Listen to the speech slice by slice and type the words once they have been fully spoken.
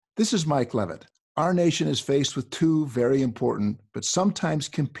This is Mike Levitt. Our nation is faced with two very important, but sometimes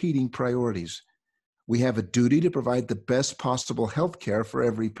competing priorities. We have a duty to provide the best possible health care for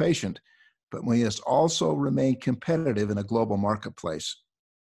every patient, but we must also remain competitive in a global marketplace.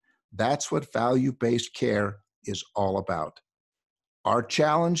 That's what value-based care is all about. Our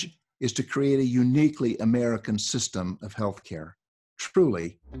challenge is to create a uniquely American system of healthcare.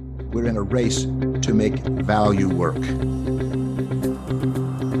 Truly, we're in a race to make value work.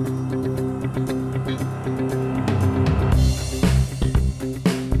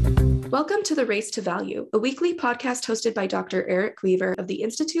 Welcome to The Race to Value, a weekly podcast hosted by Dr. Eric Weaver of the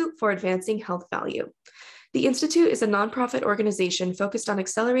Institute for Advancing Health Value. The Institute is a nonprofit organization focused on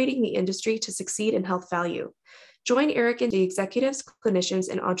accelerating the industry to succeed in health value. Join Eric and the executives, clinicians,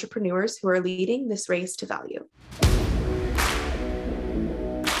 and entrepreneurs who are leading this race to value.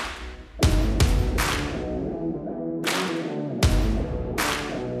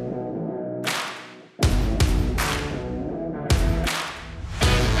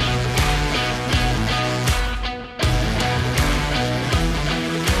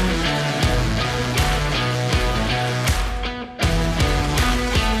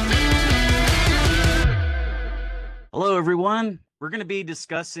 Hello, everyone. We're going to be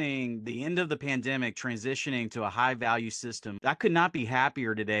discussing the end of the pandemic, transitioning to a high-value system. I could not be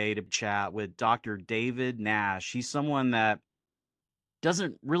happier today to chat with Dr. David Nash. He's someone that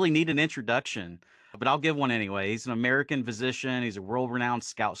doesn't really need an introduction, but I'll give one anyway. He's an American physician. He's a world-renowned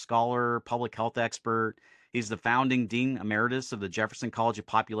Scout scholar, public health expert. He's the founding Dean Emeritus of the Jefferson College of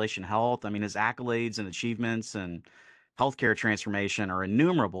Population Health. I mean, his accolades and achievements and healthcare transformation are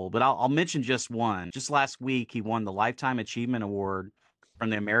innumerable, but I'll mention just one. Just last week, he won the Lifetime Achievement Award from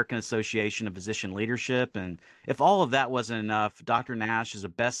the American Association of Physician Leadership. And if all of that wasn't enough, Dr. Nash is a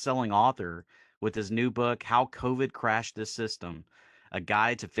best-selling author with his new book, How COVID Crashed This System, a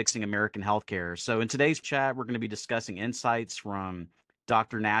guide to fixing American healthcare. So in today's chat, we're going to be discussing insights from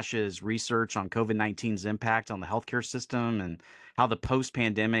Dr. Nash's research on COVID-19's impact on the healthcare system and how the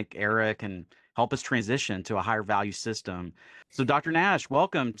post-pandemic era can help us transition to a higher value system. So Dr. Nash,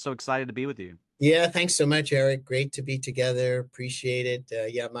 welcome. So excited to be with you. Yeah, thanks so much, Eric. Great to be together. Appreciate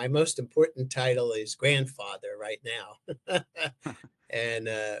it. My most important title is grandfather right now. And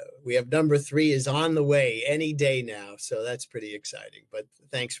we have number 3 is on the way any day now. So that's pretty exciting. But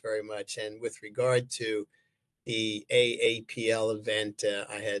thanks very much. And with regard to the AAPL event,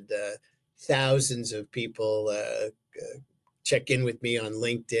 I had thousands of people check in with me on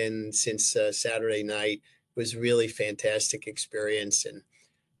LinkedIn since Saturday night. It was a really fantastic experience. And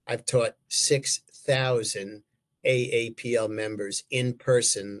I've taught 6,000 AAPL members in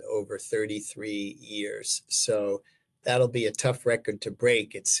person over 33 years. So that'll be a tough record to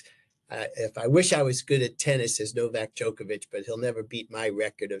break. It's if I wish I was good at tennis as Novak Djokovic, but he'll never beat my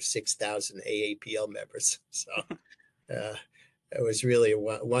record of 6,000 AAPL members. So it was really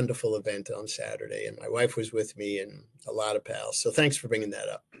a wonderful event on Saturday, and my wife was with me and a lot of pals. So thanks for bringing that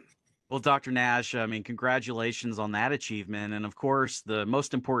up. Well, Dr. Nash, I mean, congratulations on that achievement. And of course, the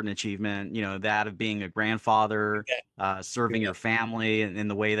most important achievement, that of being a grandfather, serving your family in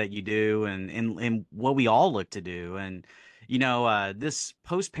the way that you do and what we all look to do. And, this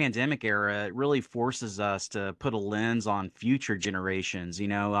post-pandemic era, it really forces us to put a lens on future generations.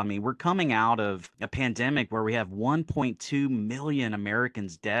 I mean, we're coming out of a pandemic where we have 1.2 million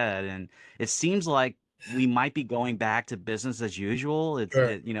Americans dead. And it seems like we might be going back to business as usual.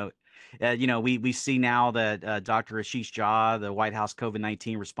 Sure. We see now that Dr. Ashish Jha, the White House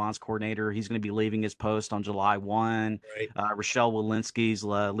COVID-19 response coordinator, he's going to be leaving his post on July 1. Right. Rochelle Walensky's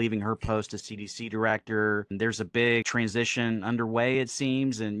leaving her post as CDC director. And there's a big transition underway, it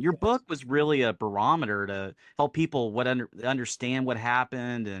seems. And your book was really a barometer to help people understand what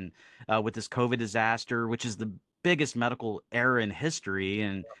happened and with this COVID disaster, which is the biggest medical era in history.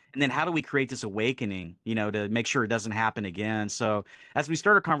 And then how do we create this awakening, to make sure it doesn't happen again? So as we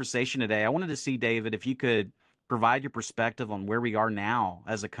start our conversation today, I wanted to see, David, if you could provide your perspective on where we are now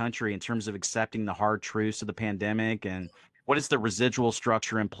as a country in terms of accepting the hard truths of the pandemic and what is the residual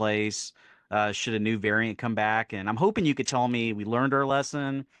structure in place? Should a new variant come back? And I'm hoping you could tell me we learned our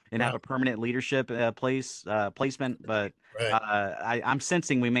lesson and have a permanent leadership placement, but I'm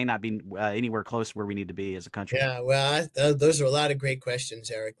sensing we may not be anywhere close to where we need to be as a country. Yeah, well, those are a lot of great questions,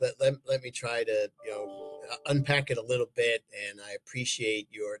 Eric. Let me try to unpack it a little bit, and I appreciate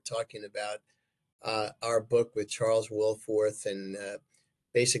your talking about our book with Charles Wolforth and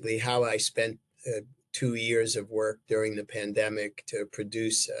basically how I spent 2 years of work during the pandemic to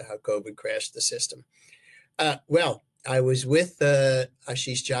produce How COVID Crashed the System. I was with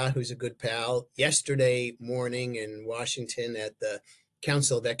Ashish Jha, who's a good pal, yesterday morning in Washington at the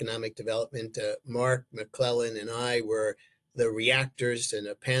Council of Economic Development. Mark McClellan and I were the reactors in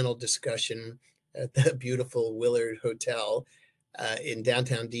a panel discussion at the beautiful Willard Hotel in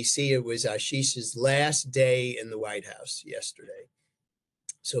downtown DC. It was Ashish's last day in the White House yesterday.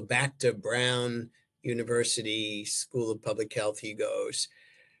 So back to Brown University School of Public Health he goes.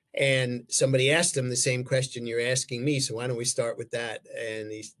 And somebody asked him the same question you're asking me. So why don't we start with that?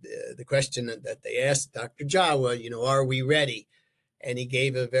 And the question that they asked Dr. Jawa, are we ready? And he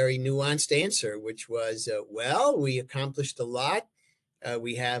gave a very nuanced answer, which was, well, we accomplished a lot.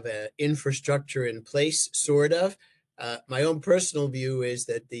 We have an infrastructure in place, sort of. My own personal view is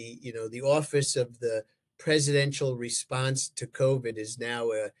that the office of the presidential response to COVID is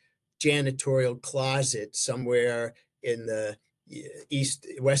now a janitorial closet somewhere in the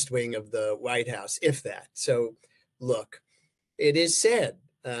west wing of the White House, if that. So, look, it is sad.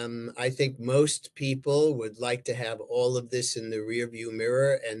 I think most people would like to have all of this in the rearview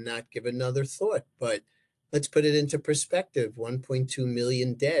mirror and not give another thought. But let's put it into perspective. 1.2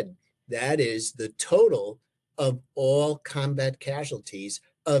 million dead. That is the total of all combat casualties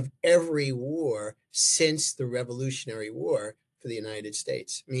of every war since the Revolutionary War for the United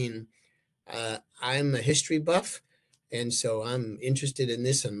States. I mean, I'm a history buff, and so I'm interested in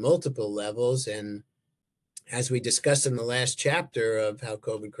this on multiple levels. And as we discussed in the last chapter of how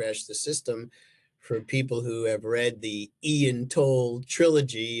COVID crashed the system, for people who have read the Ian Toll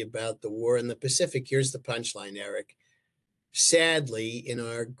trilogy about the war in the Pacific, here's the punchline, Eric. Sadly, in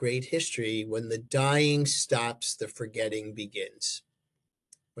our great history, when the dying stops, the forgetting begins.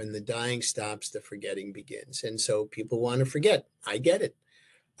 When the dying stops, the forgetting begins. And so people want to forget. I get it.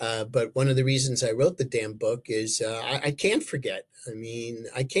 But one of the reasons I wrote the damn book is I can't forget. I mean,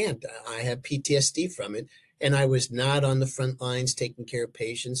 I can't. I have PTSD from it. And I was not on the front lines taking care of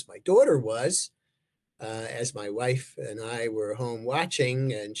patients. My daughter was, as my wife and I were home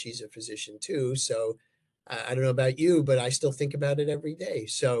watching, and she's a physician too. So I don't know about you, but I still think about it every day.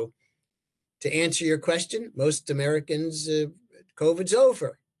 So to answer your question, most Americans, COVID's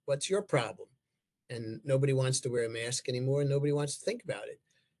over. What's your problem? And nobody wants to wear a mask anymore, and nobody wants to think about it.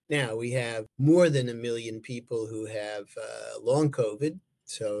 Now, we have more than 1 million people who have long COVID.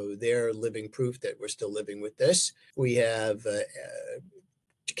 So they're living proof that we're still living with this. We have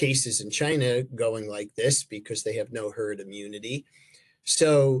cases in China going like this because they have no herd immunity.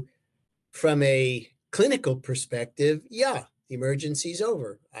 So from a clinical perspective, yeah, the emergency's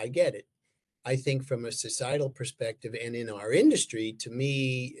over. I get it. I think from a societal perspective and in our industry, to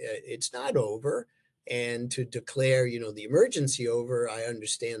me, it's not over. And to declare, the emergency over, I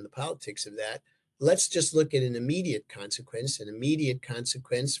understand the politics of that. Let's just look at an immediate consequence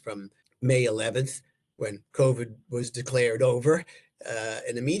from May 11th, when COVID was declared over.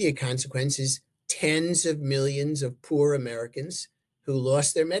 An immediate consequence is tens of millions of poor Americans who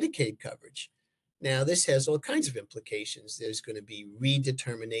lost their Medicaid coverage. Now, this has all kinds of implications. There's going to be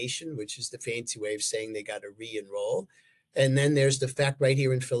redetermination, which is the fancy way of saying they got to re-enroll. And then there's the fact right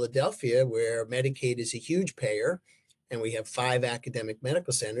here in Philadelphia, where Medicaid is a huge payer, and we have 5 academic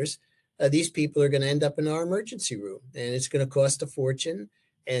medical centers. These people are going to end up in our emergency room, and it's going to cost a fortune,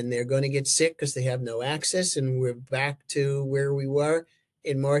 and they're going to get sick because they have no access. And we're back to where we were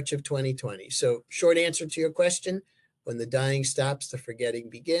in March of 2020. So short answer to your question, when the dying stops, the forgetting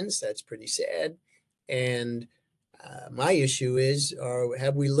begins. That's pretty sad. And my issue is,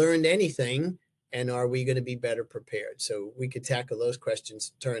 have we learned anything, and are we going to be better prepared? So we could tackle those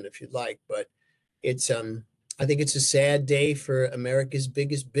questions in turn if you'd like, but it's I think it's a sad day for America's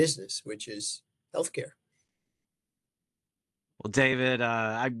biggest business, which is healthcare. Well, David,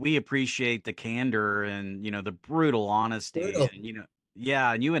 we appreciate the candor and the brutal honesty. Brutal. And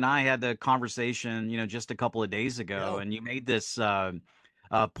yeah, and you and I had the conversation just a couple of days ago, Yeah. and you made this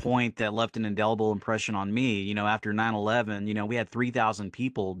point that left an indelible impression on me. After 9/11, we had 3,000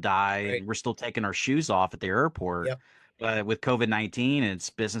 people die, Right. and we're still taking our shoes off at the airport. Yep. But with COVID-19,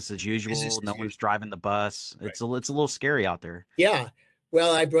 it's business as usual. Business as No one's usual. driving the bus. Right. It's a little scary out there. Yeah.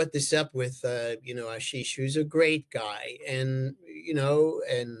 Well, I brought this up with, Ashish, who's a great guy. And,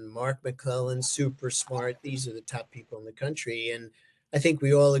 and Mark McClellan, super smart. These are the top people in the country. And I think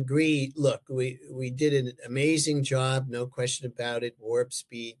we all agree, look, we did an amazing job, no question about it, warp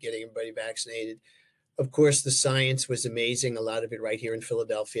speed, getting everybody vaccinated. Of course, the science was amazing, a lot of it right here in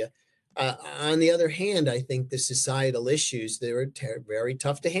Philadelphia. On the other hand, I think the societal issues, they were very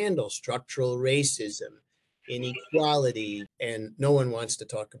tough to handle. Structural racism, inequality, and no one wants to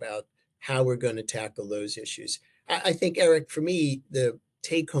talk about how we're going to tackle those issues. I think, Eric, for me, the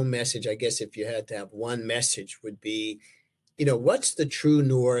take-home message, I guess if you had to have one message, would be, what's the true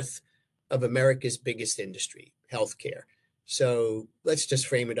north of America's biggest industry, healthcare? So let's just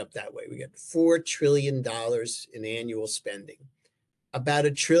frame it up that way. We got $4 trillion in annual spending. About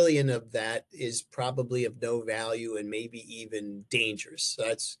 $1 trillion of that is probably of no value and maybe even dangerous. So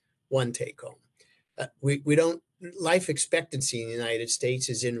that's one take home. We don't, life expectancy in the United States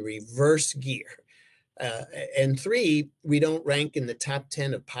is in reverse gear. And three, we don't rank in the top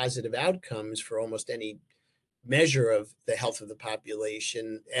 10 of positive outcomes for almost any measure of the health of the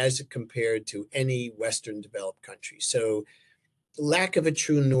population as compared to any Western developed country. So lack of a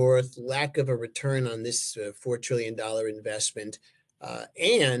true north, lack of a return on this $4 trillion investment,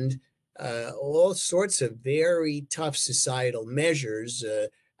 and all sorts of very tough societal measures,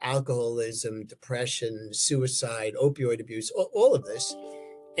 alcoholism, depression, suicide, opioid abuse, all of this,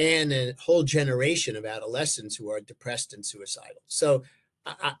 and a whole generation of adolescents who are depressed and suicidal. So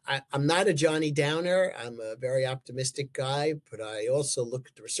I'm not a Johnny Downer. I'm a very optimistic guy, but I also look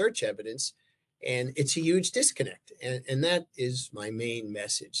at the research evidence, and it's a huge disconnect. And that is my main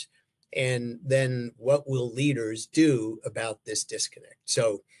message. And then what will leaders do about this disconnect?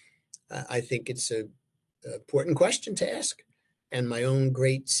 So I think it's an important question to ask. And my own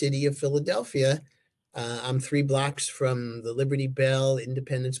great city of Philadelphia, I'm 3 blocks from the Liberty Bell,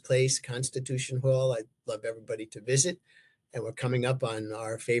 Independence Place, Constitution Hall. I'd love everybody to visit. And we're coming up on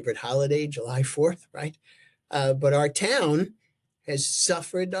our favorite holiday, July 4th, right? But our town has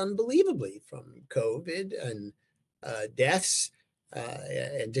suffered unbelievably from COVID and deaths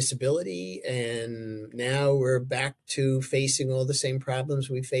and disability. And now we're back to facing all the same problems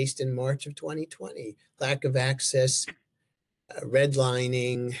we faced in March of 2020. Lack of access,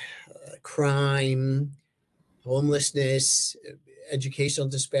 redlining, crime, homelessness, educational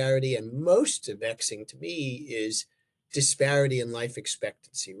disparity, and most vexing to me is disparity in life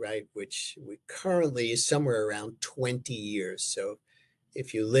expectancy, right? Which we currently is somewhere around 20 years. So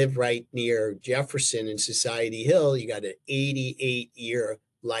if you live right near Jefferson and Society Hill, you got an 88-year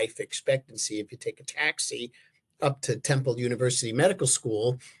life expectancy. If you take a taxi up to Temple University Medical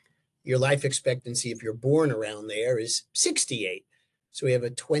School, your life expectancy, if you're born around there, is 68. So we have a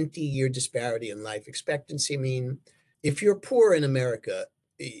 20-year disparity in life expectancy. I mean, if you're poor in America,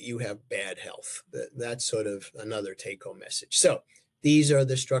 you have bad health. That's sort of another take-home message. So these are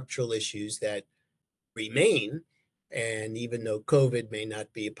the structural issues that remain. And even though COVID may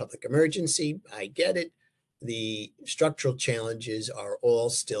not be a public emergency, I get it, the structural challenges are all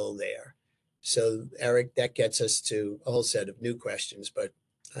still there. So, Eric, that gets us to a whole set of new questions, but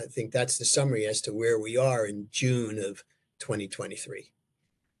I think that's the summary as to where we are in June of 2023.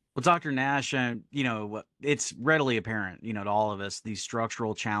 Well, Dr. Nash, it's readily apparent, to all of us, these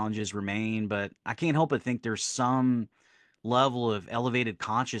structural challenges remain, but I can't help but think there's some level of elevated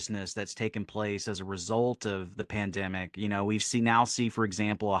consciousness that's taken place as a result of the pandemic. We see, for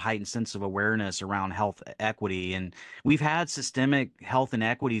example, a heightened sense of awareness around health equity, and we've had systemic health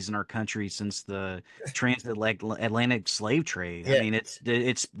inequities in our country since the transatlantic slave trade. Yeah. I mean, it's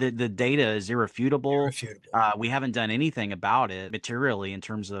the data is irrefutable. Irrefutable. We haven't done anything about it materially in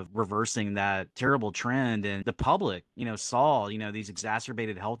terms of reversing that terrible trend, and the public, saw, these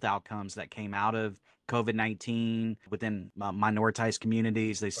exacerbated health outcomes that came out of COVID-19 within minoritized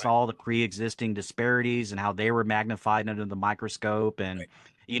communities. They saw the pre-existing disparities and how they were magnified under the microscope. And,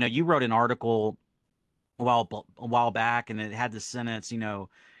 you wrote an article a while back, and it had the sentence,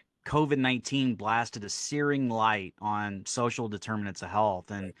 COVID-19 blasted a searing light on social determinants of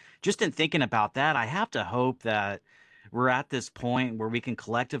health. And just in thinking about that, I have to hope that we're at this point where we can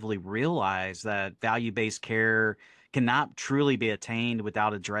collectively realize that value-based care cannot truly be attained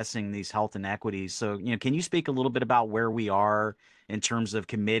without addressing these health inequities. So, can you speak a little bit about where we are in terms of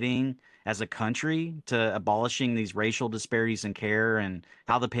committing as a country to abolishing these racial disparities in care, and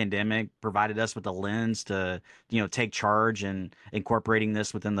how the pandemic provided us with a lens to, take charge and incorporating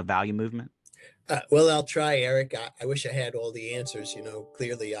this within the value movement? Well, I'll try, Eric. I wish I had all the answers.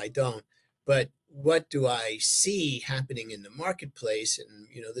 Clearly I don't. But what do I see happening in the marketplace? And,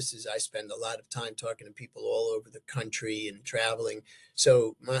 I spend a lot of time talking to people all over the country and traveling.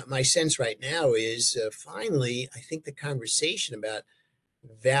 So my sense right now is finally, I think the conversation about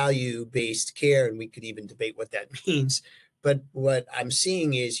value-based care, and we could even debate what that means, but what I'm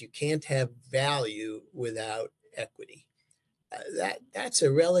seeing is you can't have value without equity. That's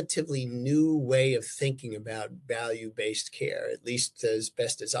a relatively new way of thinking about value-based care, at least as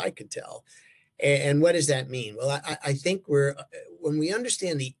best as I could tell. And what does that mean? Well, I think when we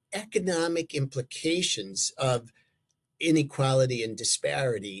understand the economic implications of inequality and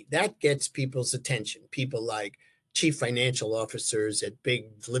disparity, that gets people's attention. People like chief financial officers at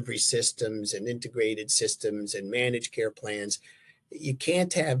big delivery systems and integrated systems and managed care plans. You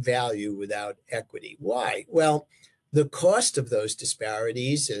can't have value without equity. Why? Well, the cost of those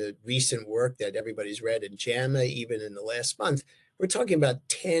disparities, recent work that everybody's read in JAMA, even in the last month, we're talking about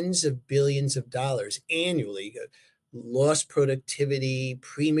tens of billions of dollars annually, lost productivity,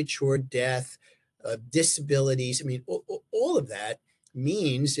 premature death, disabilities. I mean, all of that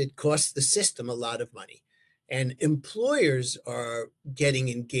means it costs the system a lot of money. And employers are getting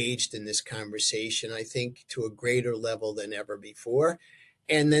engaged in this conversation, I think, to a greater level than ever before.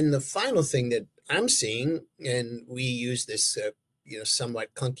 And then the final thing that I'm seeing, and we use this,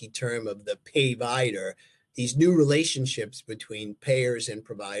 somewhat clunky term of the payvider, these new relationships between payers and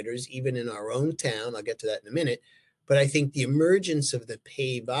providers, even in our own town. I'll get to that in a minute. But I think the emergence of the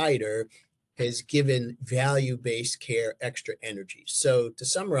payvider has given value-based care extra energy. So to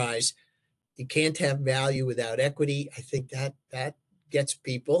summarize, you can't have value without equity. I think that gets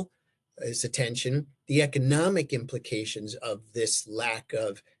people's attention. The economic implications of this lack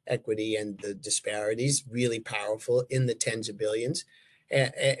of equity and the disparities, really powerful, in the tens of billions.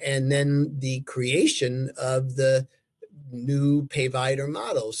 And then the creation of the new payvider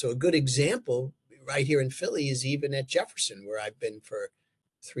model. So a good example right here in Philly is even at Jefferson, where I've been for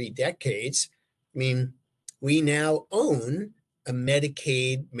 3 decades. I mean, we now own a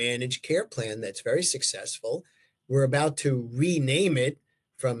Medicaid managed care plan that's very successful. We're about to rename it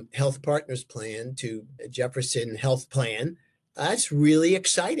from Health Partners Plan to Jefferson Health Plan. That's really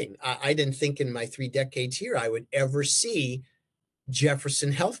exciting. I didn't think in my 3 decades here I would ever see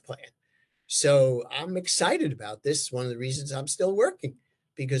Jefferson Health Plan. So I'm excited about this. One of the reasons I'm still working,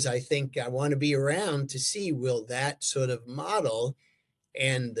 because I think I want to be around to see, will that sort of model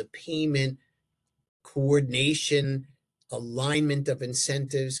and the payment coordination, alignment of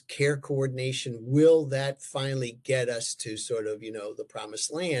incentives, care coordination, will that finally get us to sort of, the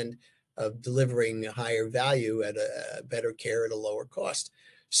promised land of delivering a higher value at a better care at a lower cost?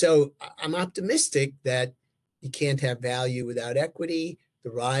 So I'm optimistic that you can't have value without equity,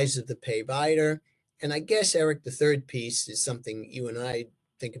 the rise of the payvider. And I guess, Eric, the third piece is something you and I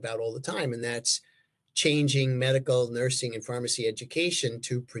think about all the time, and that's changing medical, nursing, and pharmacy education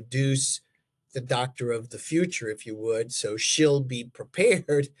to produce the doctor of the future, if you would. So she'll be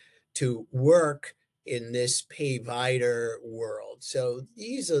prepared to work in this payvider world. So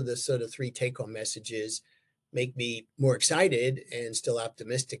these are the sort of 3 take-home messages. Make me more excited and still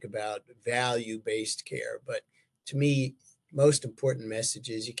optimistic about value-based care. But to me, most important message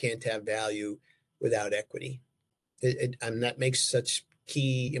is you can't have value without equity. And that makes such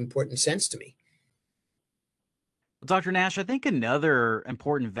key, important sense to me. Well, Dr. Nash, I think another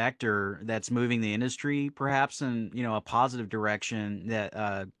important vector that's moving the industry perhaps in, a positive direction that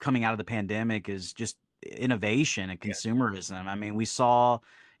coming out of the pandemic is just innovation and Yeah. consumerism. I mean, we saw,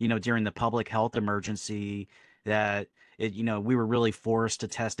 during the public health emergency that we were really forced to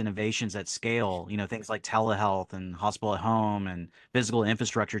test innovations at scale, things like telehealth and hospital at home and physical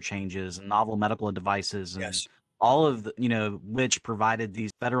infrastructure changes and novel medical devices and Yes. all of which provided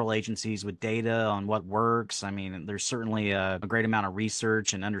these federal agencies with data on what works. I mean, there's certainly a great amount of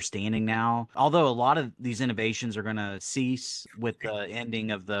research and understanding now. Although a lot of these innovations are going to cease with the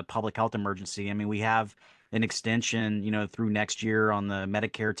ending of the public health emergency. I mean, we have an extension, through next year on the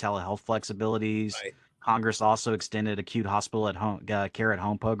Medicare telehealth flexibilities. Right. Congress also extended acute hospital at home care at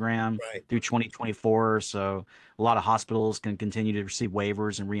home program Right. through 2024. So a lot of hospitals can continue to receive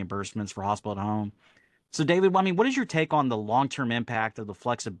waivers and reimbursements for hospital at home. So, David, I mean, what is your take on the long-term impact of the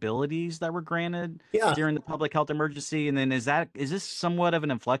flexibilities that were granted Yeah. during the public health emergency? And then is this somewhat of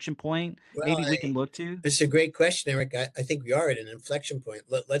an inflection point Well, maybe we can look to? it's a great question, Eric. I think we are at an inflection point.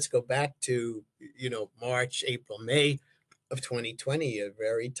 Let's go back to, March, April, May of 2020, a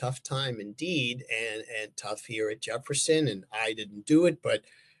very tough time indeed, and tough here at Jefferson. And I didn't do it, but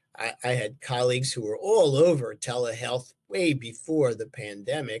I had colleagues who were all over telehealth way before the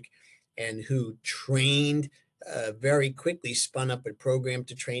pandemic and who trained very quickly, spun up a program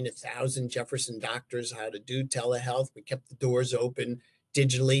to train 1,000 Jefferson doctors how to do telehealth. We kept the doors open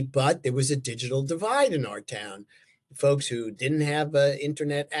digitally, but there was a digital divide in our town. Folks who didn't have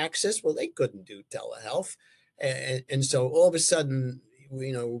internet access, well, they couldn't do telehealth. And so all of a sudden,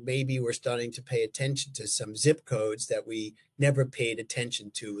 maybe we're starting to pay attention to some zip codes that we never paid attention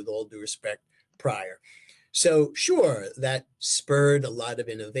to, with all due respect, prior. So sure, that spurred a lot of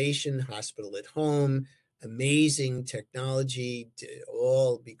innovation, hospital at home, amazing technology,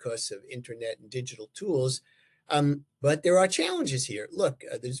 all because of internet and digital tools. But there are challenges here. Look,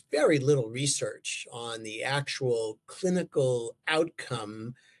 there's very little research on the actual clinical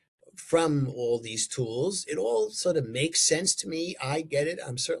outcome from all these tools. It all sort of makes sense to me. I get it.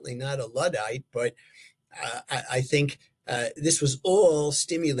 I'm certainly not a Luddite, but I think This was all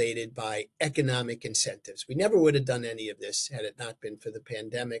stimulated by economic incentives. We never would have done any of this had it not been for the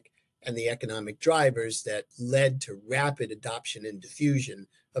pandemic and the economic drivers that led to rapid adoption and diffusion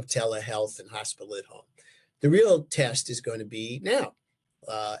of telehealth and hospital at home. The real test is going to be now,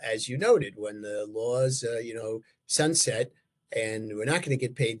 as you noted, when the laws, sunset and we're not going to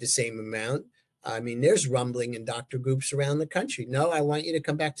get paid the same amount. I mean, there's rumbling in doctor groups around the country. No, I want you to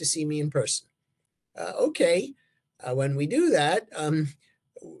come back to see me in person. Okay. When we do that,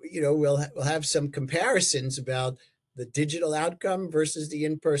 we'll have some comparisons about the digital outcome versus the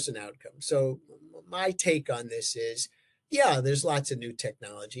in-person outcome. So my take on this is, yeah, there's lots of new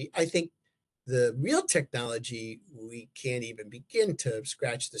technology. I think the real technology we can't even begin to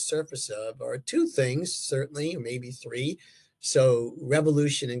scratch the surface of are two things, certainly, or maybe three. So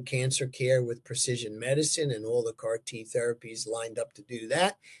revolution in cancer care with precision medicine and all the CAR T therapies lined up to do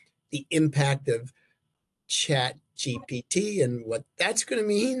that. The impact of Chat GPT and what that's going to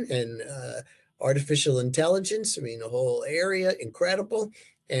mean, and artificial intelligence. I mean, the whole area, incredible.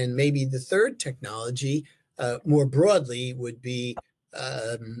 And maybe the third technology, more broadly, would be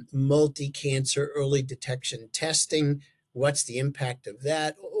multi-cancer early detection testing. What's the impact of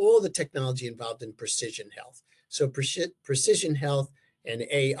that? All the technology involved in precision health. So precision health and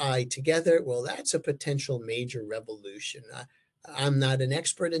AI together, well, that's a potential major revolution. I'm not an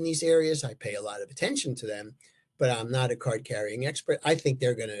expert in these areas. I pay a lot of attention to them, but I'm not a card-carrying expert. I think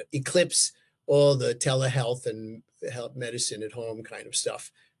they're going to eclipse all the telehealth and health medicine at home kind of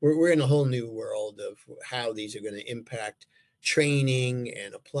stuff. We're in a whole new world of how these are going to impact training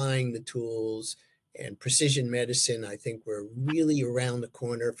and applying the tools and precision medicine. I think we're really around the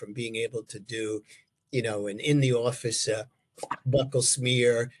corner from being able to do, an in-the-office buccal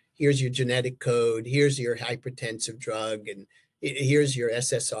smear. Here's your genetic code. Here's your hypertensive drug, and here's your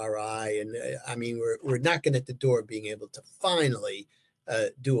SSRI. And I mean, we're knocking at the door being able to finally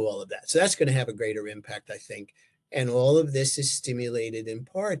do all of that. So that's going to have a greater impact, I think. And all of this is stimulated in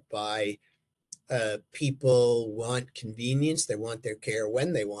part by people want convenience. They want their care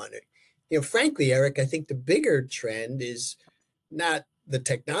when they want it. Frankly, Eric, I think the bigger trend is not the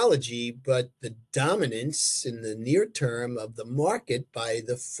technology, but the dominance in the near term of the market by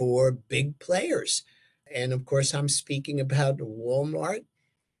the four big players. And of course, I'm speaking about Walmart,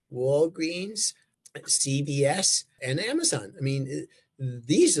 Walgreens, CVS, and Amazon. I mean,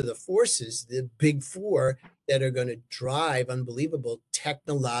 these are the forces, the big four, that are going to drive unbelievable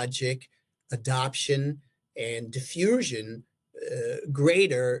technologic adoption and diffusion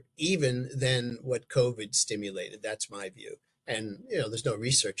greater even than what COVID stimulated. That's my view. And, there's no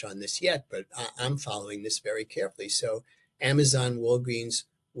research on this yet, but I'm following this very carefully. So Amazon, Walgreens,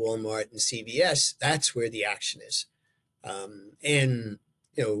 Walmart, and CVS, that's where the action is. And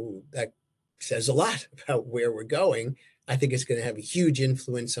that says a lot about where we're going. I think it's going to have a huge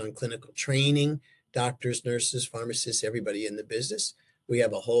influence on clinical training, doctors, nurses, pharmacists, everybody in the business. We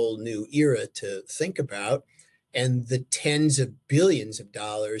have a whole new era to think about. And the tens of billions of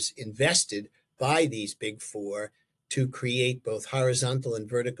dollars invested by these big four to create both horizontal and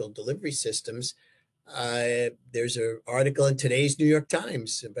vertical delivery systems. There's an article in today's New York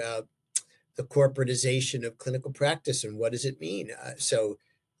Times about the corporatization of clinical practice and what does it mean. So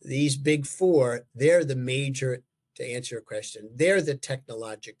these big four, they're the major, to answer your question, they're the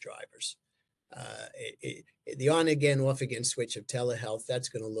technologic drivers. The on-again, off-again switch of telehealth, that's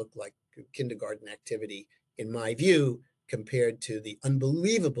going to look like kindergarten activity, in my view, compared to the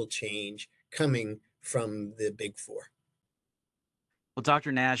unbelievable change coming from the big four. Well,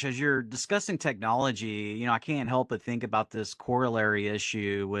 Dr. Nash, as you're discussing technology, I can't help but think about this corollary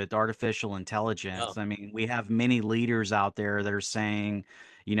issue with artificial intelligence. Oh. I mean, we have many leaders out there that are saying,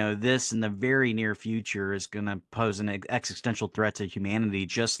 this in the very near future is going to pose an existential threat to humanity,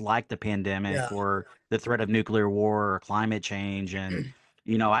 just like the pandemic or the threat of nuclear war or climate change. And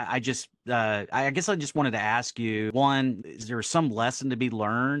I guess I just wanted to ask you, one, is there some lesson to be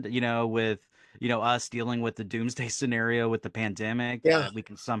learned, with us dealing with the doomsday scenario with the pandemic that we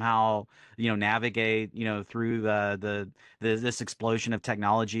can somehow, navigate, through this explosion of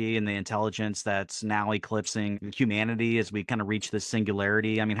technology and the intelligence that's now eclipsing humanity as we kind of reach this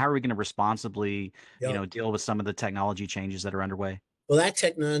singularity? I mean, how are we going to responsibly, deal with some of the technology changes that are underway? Well, that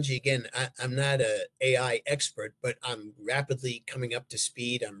technology, again, I'm not an AI expert, but I'm rapidly coming up to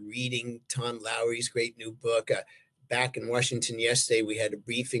speed. I'm reading Tom Lowry's great new book. Back in Washington yesterday, we had a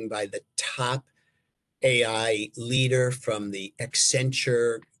briefing by the top AI leader from the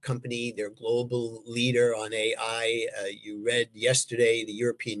Accenture company, their global leader on AI. You read yesterday, the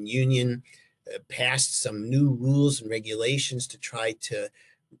European Union passed some new rules and regulations to try to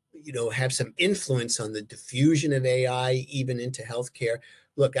have some influence on the diffusion of AI even into healthcare.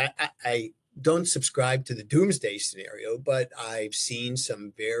 Look, I don't subscribe to the doomsday scenario, but I've seen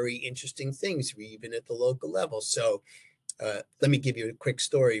some very interesting things even at the local level. So let me give you a quick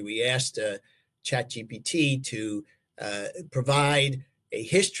story. We asked ChatGPT to provide a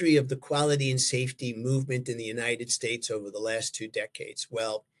history of the quality and safety movement in the United States over the last 2 decades.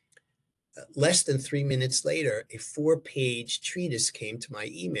 Well, less than 3 minutes later, a 4-page treatise came to my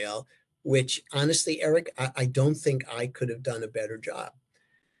email, which honestly, Eric, I don't think I could have done a better job.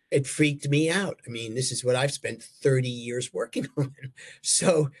 It freaked me out. I mean, this is what I've spent 30 years working on.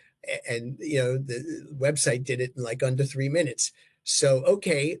 So, and the website did it in like under 3 minutes. So,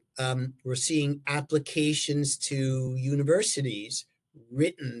 okay, we're seeing applications to universities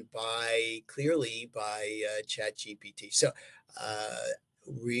written clearly by ChatGPT. So,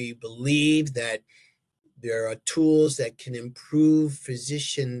 we believe that there are tools that can improve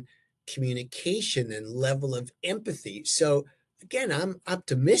physician communication and level of empathy. So again, I'm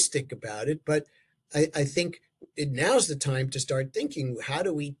optimistic about it, but I think now's the time to start thinking, how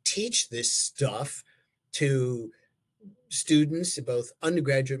do we teach this stuff to students, both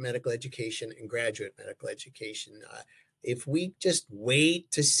undergraduate medical education and graduate medical education? If we just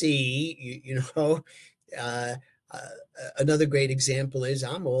wait to see, uh, uh, another great example is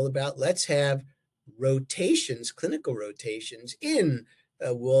I'm all about let's have rotations, clinical rotations in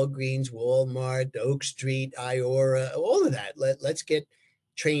Walgreens, Walmart, Oak Street, Iora, all of that. Let's get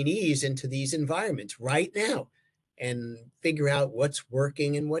trainees into these environments right now and figure out what's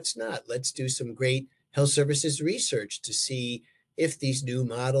working and what's not. Let's do some great health services research to see if these new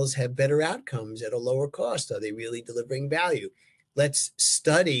models have better outcomes at a lower cost. Are they really delivering value? Let's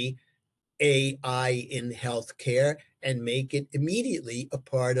study AI in healthcare and make it immediately a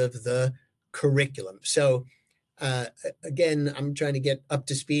part of the curriculum. So again, I'm trying to get up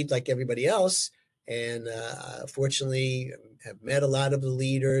to speed like everybody else. And fortunately, have met a lot of the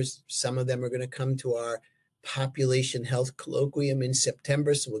leaders. Some of them are going to come to our population health colloquium in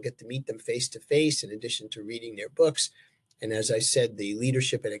September. So we'll get to meet them face to face in addition to reading their books. And as I said, the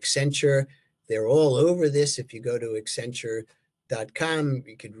leadership at Accenture, they're all over this. If you go to Accenture.com,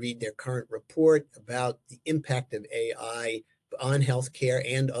 you could read their current report about the impact of AI on healthcare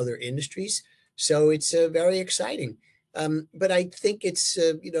and other industries. So it's very exciting. But I think it's,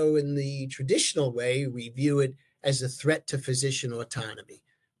 in the traditional way, we view it as a threat to physician autonomy.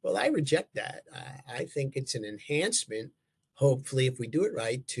 Well, I reject that. I think it's an enhancement, hopefully, if we do it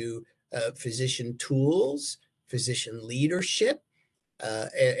right, to physician tools, physician leadership,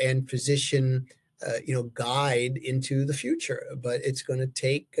 and physician, guide into the future. But it's going to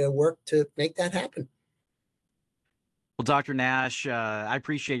take work to make that happen. Well, Dr. Nash, I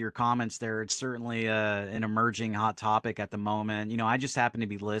appreciate your comments there. It's certainly an emerging hot topic at the moment. I just happened to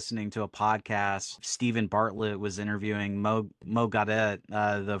be listening to a podcast. Stephen Bartlett was interviewing Mo Gaudet,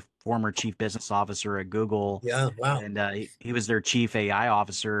 the former chief business officer at Google. Yeah, wow. And he was their chief AI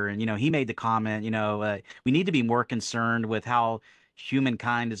officer. And, he made the comment, we need to be more concerned with how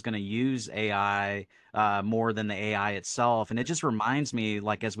humankind is going to use AI more than the AI itself. And it just reminds me,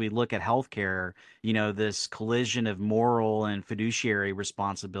 like, as we look at healthcare, this collision of moral and fiduciary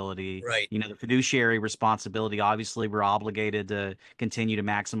responsibility. Right. The fiduciary responsibility, obviously, we're obligated to continue to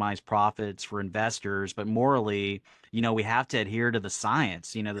maximize profits for investors, but morally, we have to adhere to the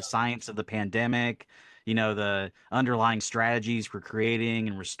science, the science of the pandemic, the underlying strategies for creating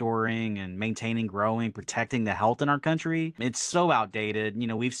and restoring and maintaining, growing, protecting the health in our country. It's so outdated.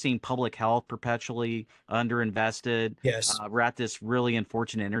 We've seen public health perpetually underinvested. Yes. We're at this really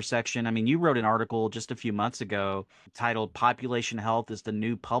unfortunate intersection. I mean, you wrote an article just a few months ago titled "Population Health is the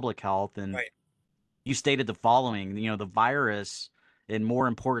New Public Health," and Right. you stated the following, the virus, and more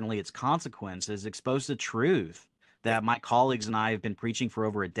importantly, its consequences, exposed the truth that my colleagues and I have been preaching for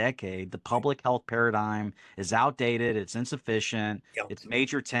over a decade. The public health paradigm is outdated, it's insufficient, Yeah. its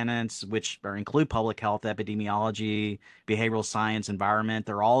major tenets, which include public health, epidemiology, behavioral science, environment,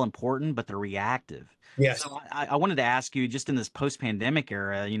 they're all important, but they're reactive. Yes. So I wanted to ask you, just in this post-pandemic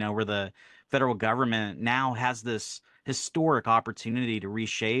era, where the federal government now has this historic opportunity to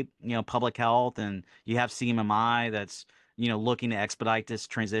reshape, public health, and you have CMMI that's, looking to expedite this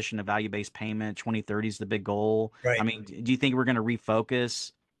transition to value-based payment. 2030 is the big goal. Right. I mean, do you think we're going to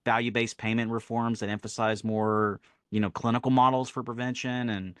refocus value-based payment reforms that emphasize more, clinical models for prevention?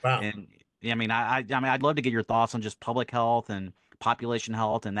 And Wow. and I mean, I'd love to get your thoughts on just public health and population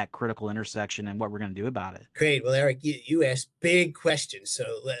health and that critical intersection and what we're going to do about it. Great. Well, Eric, you asked big questions, so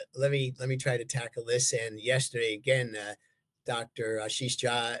let me try to tackle this. And yesterday, again, Dr. Ashish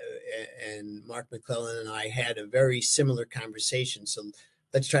Jha and Mark McClellan and I had a very similar conversation. So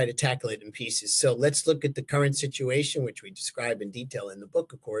let's try to tackle it in pieces. So let's look at the current situation, which we describe in detail in the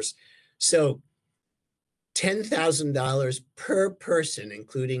book, of course. So $10,000 per person,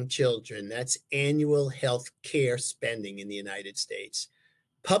 including children, that's annual health care spending in the United States.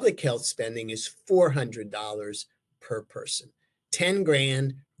 Public health spending is $400 per person, 10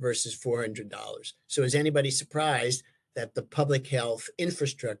 grand versus $400. So is anybody surprised that the public health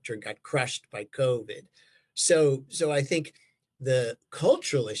infrastructure got crushed by COVID? So I think the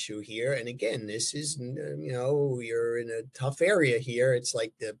cultural issue here, and again, this is, you're in a tough area here. It's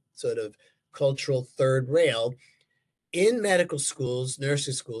like the sort of cultural third rail. In medical schools,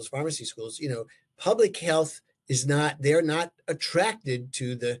 nursing schools, pharmacy schools, public health is not, they're not attracted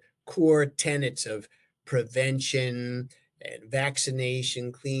to the core tenets of prevention and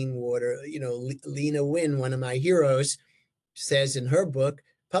vaccination, clean water. Lena Wynn, one of my heroes, says in her book,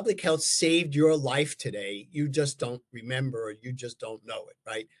 public health saved your life today. You just don't remember, or you just don't know it,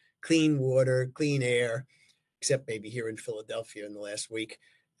 right? Clean water, clean air, except maybe here in Philadelphia in the last week,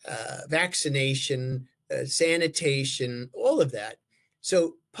 vaccination, sanitation, all of that.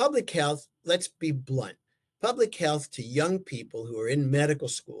 So public health, let's be blunt. Public health to young people who are in medical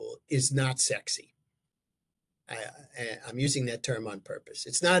school is not sexy. I'm using that term on purpose.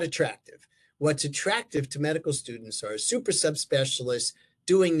 It's not attractive. What's attractive to medical students are super subspecialists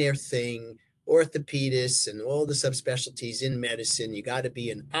doing their thing, orthopedists and all the subspecialties in medicine. You got to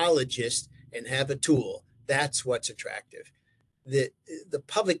be an ologist and have a tool. That's what's attractive. The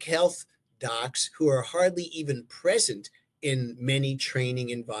public health docs who are hardly even present in many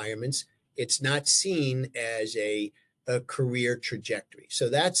training environments, it's not seen as a career trajectory. So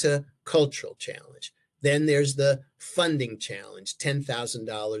that's a cultural challenge. Then there's the funding challenge,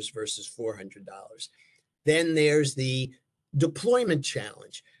 $10,000 versus $400. Then there's the deployment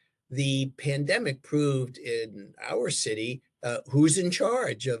challenge. The pandemic proved in our city who's in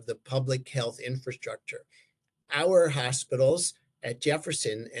charge of the public health infrastructure. Our hospitals at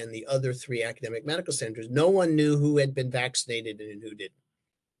Jefferson and the other 3 academic medical centers, no one knew who had been vaccinated and who didn't.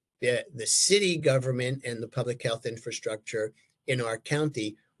 The city government and the public health infrastructure in our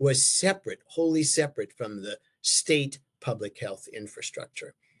county was separate, wholly separate from the state public health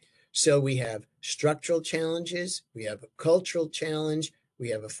infrastructure. So we have structural challenges, we have a cultural challenge, we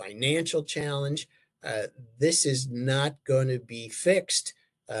have a financial challenge. This is not going to be fixed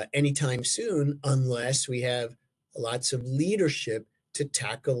anytime soon unless we have lots of leadership to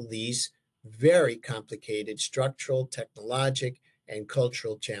tackle these very complicated structural, technologic, and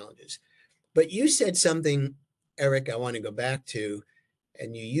cultural challenges. But you said something, Eric, I want to go back to,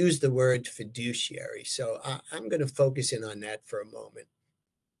 and you used the word fiduciary. So I'm going to focus in on that for a moment.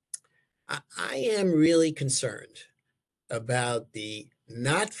 I am really concerned about the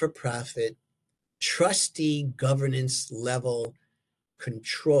not-for-profit, trustee governance level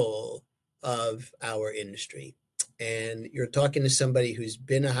control of our industry. And you're talking to somebody who's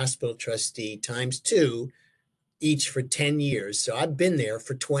been a hospital trustee ×2, each for 10 years. So I've been there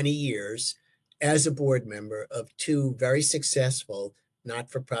for 20 years as a board member of 2 very successful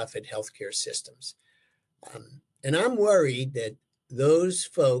not-for-profit healthcare systems. And I'm worried that those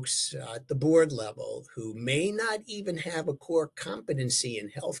folks at the board level who may not even have a core competency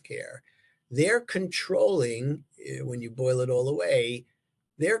in healthcare, they're controlling, when you boil it all away,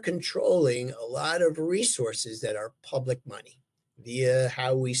 they're controlling a lot of resources that are public money via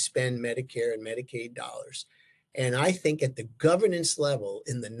how we spend Medicare and Medicaid dollars. And I think at the governance level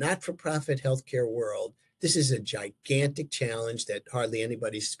in the not-for-profit healthcare world, this is a gigantic challenge that hardly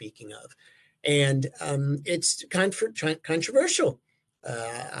anybody's speaking of. And it's controversial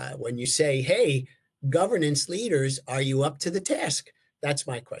when you say, hey, governance leaders, are you up to the task? That's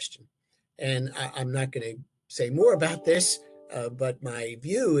my question. And I'm not going to say more about this, but my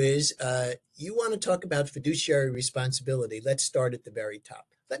view is you want to talk about fiduciary responsibility. Let's start at the very top.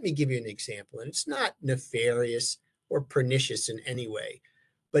 Let me give you an example. And it's not nefarious or pernicious in any way.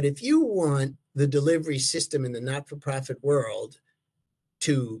 But if you want the delivery system in the not-for-profit world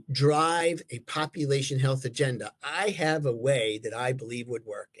to drive a population health agenda, I have a way that I believe would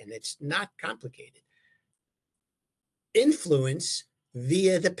work, and it's not complicated. Influence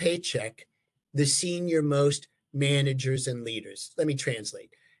via the paycheck the senior most managers and leaders. Let me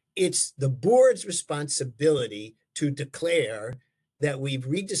translate. It's the board's responsibility to declare that we've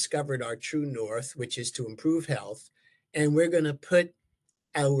rediscovered our true north, which is to improve health, and we're going to put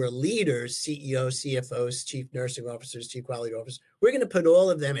our leaders, CEOs, CFOs, chief nursing officers, chief quality officers, we're going to put all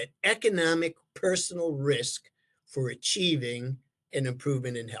of them at economic personal risk for achieving an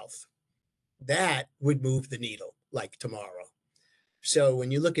improvement in health. That would move the needle like tomorrow. So when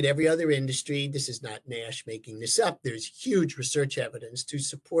you look at every other industry, this is not Nash making this up, there's huge research evidence to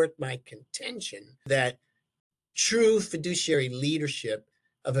support my contention that true fiduciary leadership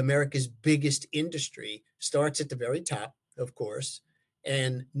of America's biggest industry starts at the very top, of course,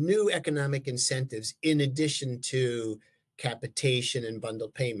 and new economic incentives, in addition to capitation and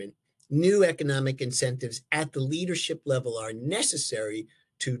bundled payment, new economic incentives at the leadership level are necessary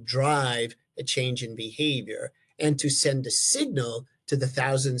to drive a change in behavior and to send a signal to the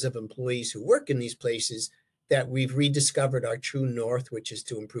thousands of employees who work in these places that we've rediscovered our true north, which is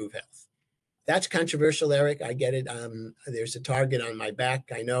to improve health. That's controversial, Eric. I get it. There's a target on my back,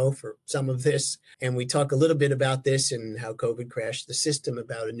 I know, for some of this. And we talk a little bit about this and how COVID crashed the system,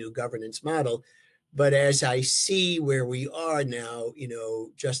 about a new governance model. But as I see where we are now,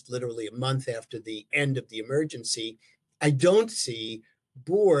 just literally a month after the end of the emergency, I don't see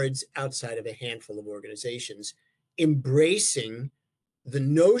boards outside of a handful of organizations embracing the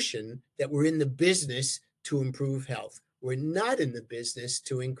notion that we're in the business to improve health. We're not in the business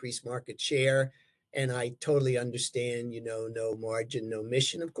to increase market share. And I totally understand, no margin, no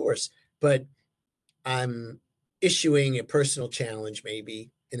mission, of course. But I'm issuing a personal challenge, maybe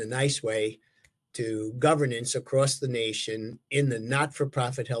in a nice way, to governance across the nation in the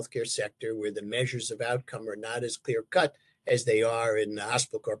not-for-profit healthcare sector, where the measures of outcome are not as clear-cut as they are in the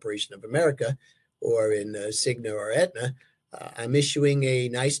Hospital Corporation of America or in Cigna or Aetna. I'm issuing a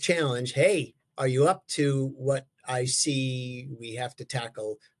nice challenge. Hey, are you up to what I see we have to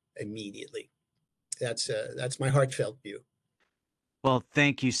tackle immediately? That's my heartfelt view. Well,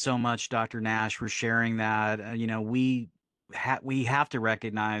 thank you so much, Dr. Nash, for sharing that. We have to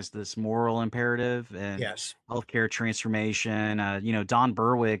recognize this moral imperative and Yes. healthcare transformation. Don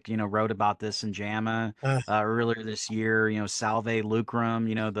Berwick, wrote about this in JAMA earlier this year. Salve lucrum.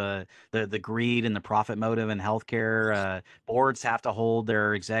 The greed and the profit motive in healthcare. Boards have to hold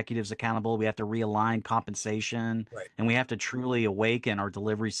their executives accountable. We have to realign compensation, Right. and we have to truly awaken our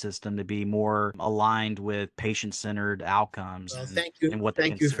delivery system to be more aligned with patient-centered outcomes. Well, and thank you. and what the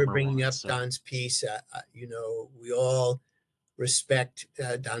Thank you for consumer bringing up wants. Don's piece. We all respect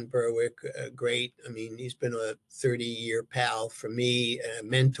Don Berwick, great. I mean, he's been a 30-year pal for me, a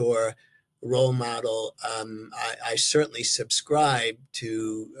mentor, role model. I certainly subscribe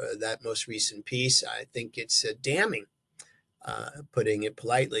to that most recent piece. I think it's damning, putting it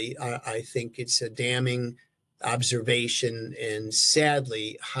politely. I think it's a damning observation and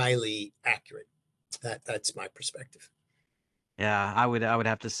sadly highly accurate. That's my perspective. Yeah, I would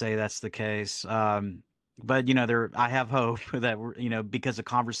have to say that's the case. But I have hope that because of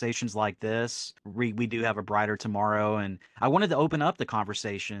conversations like this, we do have a brighter tomorrow. And I wanted to open up the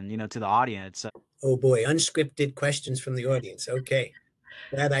conversation, to the audience. Oh boy, unscripted questions from the audience. Okay.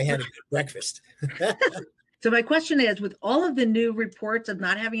 Glad I had a good breakfast. So my question is, with all of the new reports of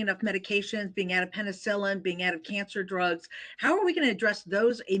not having enough medications, being out of penicillin, being out of cancer drugs, how are we going to address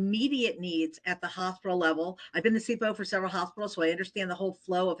those immediate needs at the hospital level? I've been the CFO for several hospitals, so I understand the whole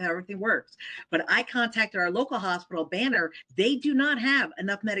flow of how everything works. But I contacted our local hospital, Banner. They do not have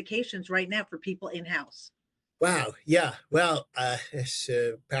enough medications right now for people in-house. Wow. Yeah. Well, it's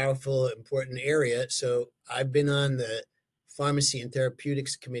a powerful, important area. So I've been on the Pharmacy and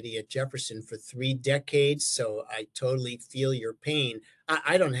Therapeutics Committee at Jefferson for 3 decades. So I totally feel your pain.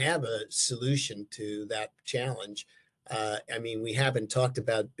 I don't have a solution to that challenge. I mean, we haven't talked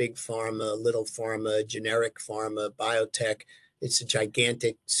about big pharma, little pharma, generic pharma, biotech. It's a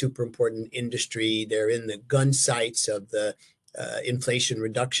gigantic, super important industry. They're in the gun sights of the Inflation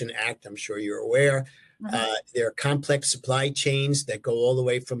Reduction Act. I'm sure you're aware. There are complex supply chains that go all the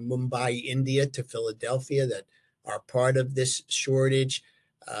way from Mumbai, India to Philadelphia that are part of this shortage.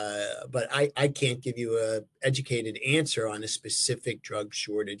 But I can't give you an educated answer on a specific drug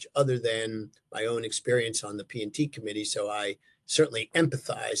shortage other than my own experience on the P&T committee. So I certainly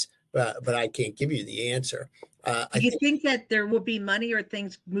empathize, but I can't give you the answer. Do you think that there will be money or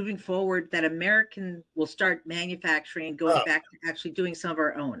things moving forward that American will start manufacturing and going back to actually doing some of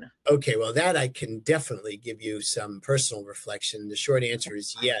our own? Okay, well, that I can definitely give you some personal reflection. The short answer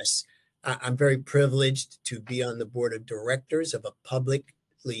is yes. I'm very privileged to be on the board of directors of a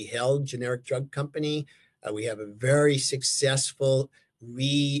publicly held generic drug company. We have a very successful,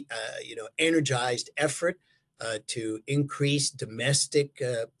 energized effort to increase domestic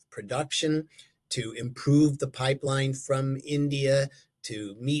production, to improve the pipeline from India,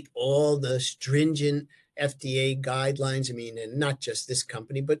 to meet all the stringent FDA guidelines. I mean, and not just this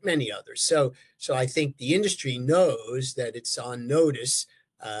company, but many others. So I think the industry knows that it's on notice,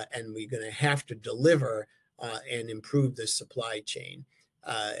 and we're going to have to deliver and improve the supply chain.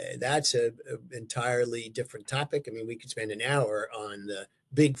 That's an entirely different topic. I mean, we could spend an hour on the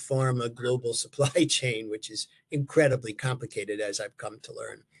big pharma global supply chain, which is incredibly complicated, as I've come to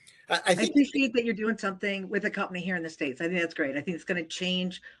learn. I appreciate that you're doing something with a company here in the States. I think that's great. I think it's going to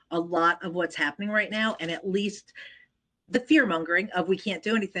change a lot of what's happening right now, and at least the fear mongering of we can't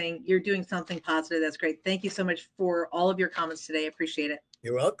do anything. You're doing something positive. That's great. Thank you so much for all of your comments today. I appreciate it.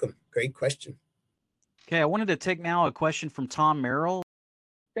 You're welcome. Great question. Okay, I wanted to take now a question from Tom Merrill.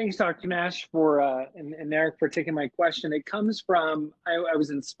 Thanks, Dr. Nash, for and Eric for taking my question. It comes from, I was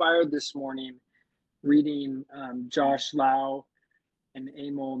inspired this morning reading Josh Lau and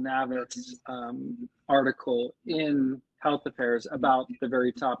Emil Navitt's article in Health Affairs about the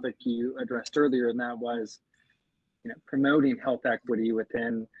very topic you addressed earlier, and that was, promoting health equity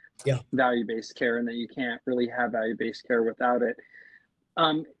within value-based care, and that you can't really have value-based care without it.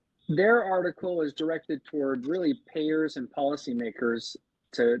 Their article is directed toward really payers and policymakers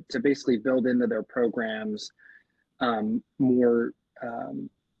to basically build into their programs more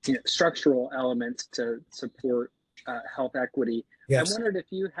structural elements to support health equity. Yes. I wondered if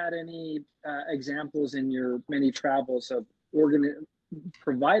you had any examples in your many travels of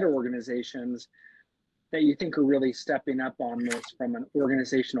provider organizations that you think are really stepping up on this from an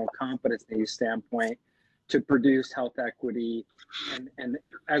organizational competency standpoint to produce health equity, and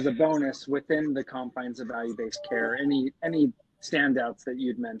as a bonus within the confines of value-based care. Any standouts that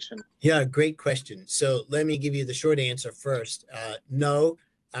you'd mention? Yeah, great question. So let me give you the short answer first. No,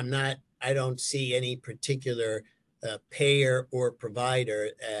 I'm not. I don't see any particular payer or provider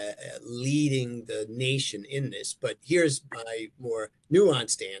leading the nation in this. But here's my more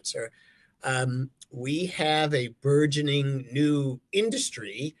nuanced answer. We have a burgeoning new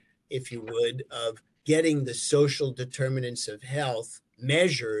industry, if you would, of getting the social determinants of health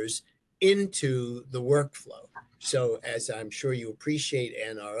measures into the workflow. So as I'm sure you appreciate,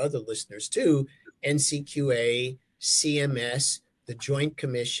 and our other listeners too, NCQA, CMS, the Joint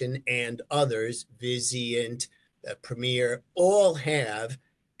Commission, and others, Vizient, Premier, all have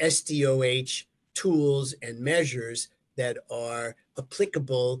SDOH tools and measures that are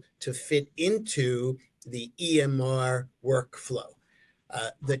applicable to fit into the EMR workflow.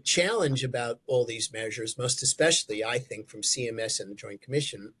 The challenge about all these measures, most especially, I think, from CMS and the Joint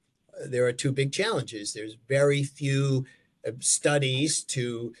Commission, there are two big challenges. There's very few studies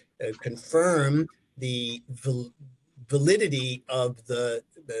to confirm the validity of the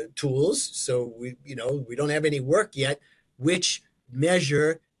tools. So we don't have any work yet. Which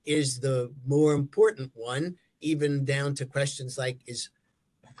measure is the more important one, even down to questions like, is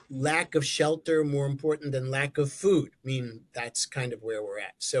lack of shelter more important than lack of food? I mean, that's kind of where we're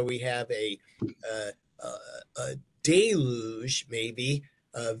at. So we have a deluge, maybe,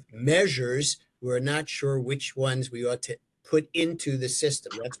 of measures. We're not sure which ones we ought to put into the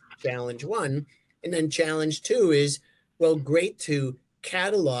system. That's challenge one. And then challenge two is, well, great to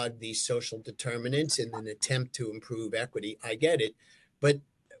catalog these social determinants in an attempt to improve equity. I get it. But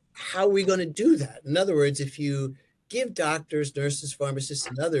how are we going to do that? In other words, if you give doctors, nurses, pharmacists,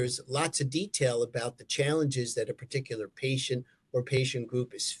 and others lots of detail about the challenges that a particular patient or patient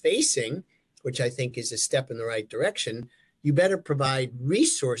group is facing, which I think is a step in the right direction, you better provide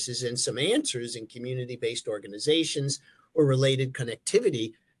resources and some answers in community-based organizations or related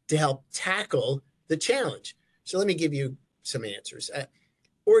connectivity to help tackle the challenge. So let me give you some answers.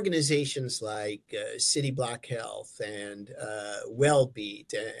 Organizations like City Block Health and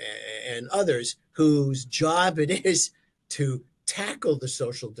Wellbeat and others whose job it is to tackle the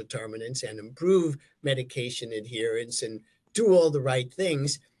social determinants and improve medication adherence and do all the right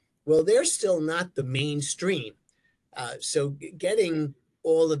things, well, they're still not the mainstream. So getting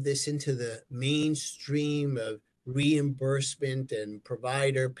all of this into the mainstream of reimbursement and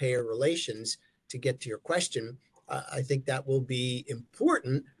provider-payer relations, to get to your question, I think that will be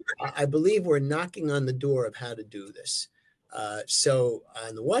important. I believe we're knocking on the door of how to do this. So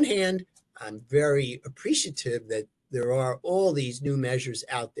on the one hand, I'm very appreciative that there are all these new measures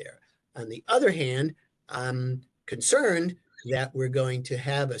out there. On the other hand, I'm concerned that we're going to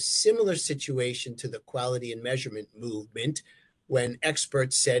have a similar situation to the quality and measurement movement, when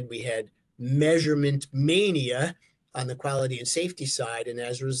experts said we had measurement mania on the quality and safety side, and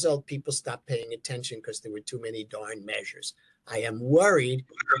as a result, people stopped paying attention because there were too many darn measures. I am worried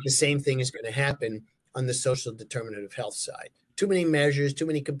that the same thing is going to happen on the social determinant of health side. Too many measures, too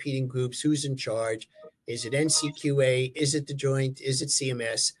many competing groups. Who's in charge? Is it NCQA? Is it the Joint? Is it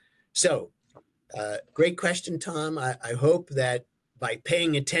CMS? So, great question, Tom. I hope that by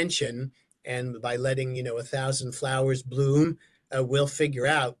paying attention and by letting 1,000 flowers bloom, we'll figure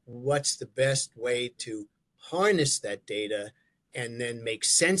out what's the best way to harness that data and then make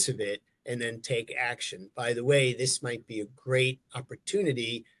sense of it and then take action. By the way, this might be a great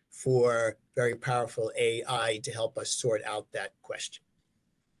opportunity for very powerful AI to help us sort out that question.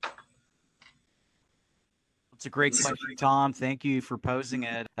 It's a great question, Tom. Thank you for posing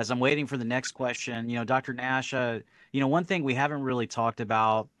it. As I'm waiting for the next question, Dr. Nash, one thing we haven't really talked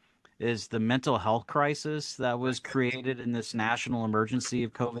about is the mental health crisis that was created in this national emergency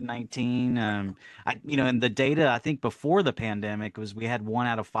of COVID-19. And the data, I think before the pandemic was we had 1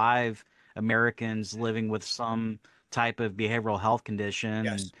 out of 5 Americans living with some type of behavioral health condition.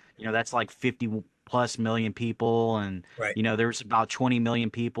 Yes. And, that's like 50 plus million people. And, Right. There's about 20 million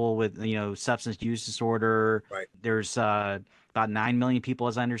people with, substance use disorder. Right. There's about 9 million people,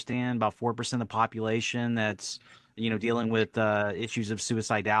 as I understand, about 4% of the population that's, dealing with issues of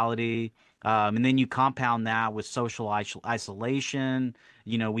suicidality. And then you compound that with social isolation.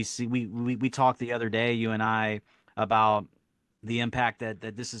 We talked the other day, you and I, about the impact that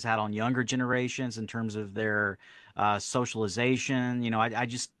this has had on younger generations in terms of their socialization.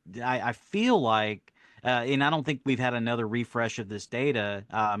 I feel like, and I don't think we've had another refresh of this data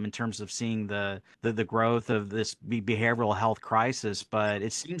in terms of seeing the growth of this behavioral health crisis, but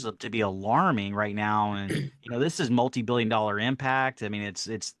it seems to be alarming right now. And this is multi-billion-dollar impact. I mean,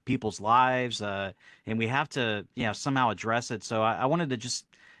 it's people's lives, and we have to somehow address it. So I wanted to just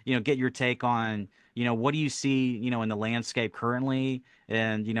get your take on what do you see in the landscape currently,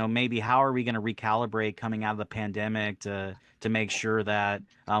 and maybe how are we going to recalibrate coming out of the pandemic to make sure that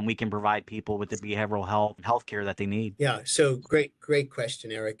we can provide people with the behavioral health care that they need. Yeah, so great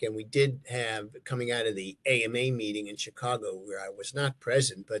question, Eric. And we did have, coming out of the AMA meeting in Chicago, where I was not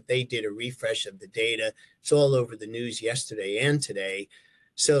present, but they did a refresh of the data. It's all over the news yesterday and today.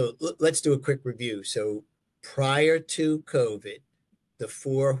 So let's do a quick review. So prior to COVID, the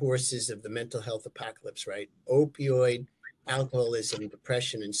 4 horses of the mental health apocalypse, right? Opioid, alcoholism,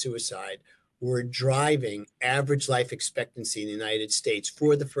 depression, and suicide were driving average life expectancy in the United States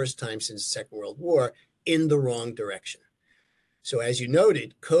for the first time since the Second World War in the wrong direction. So as you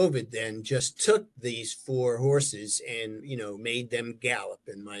noted, COVID then just took these 4 horses and, made them gallop.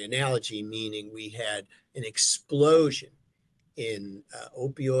 And my analogy meaning we had an explosion in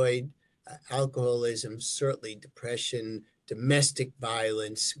opioid, alcoholism, certainly depression, domestic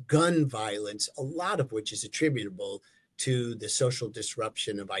violence, gun violence, a lot of which is attributable to the social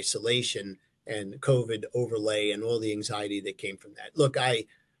disruption of isolation and COVID overlay and all the anxiety that came from that. Look,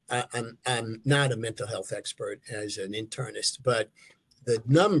 I'm not a mental health expert as an internist, but the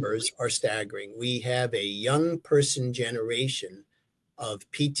numbers are staggering. We have a young person generation of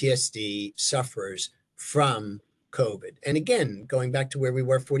PTSD sufferers from COVID. And again, going back to where we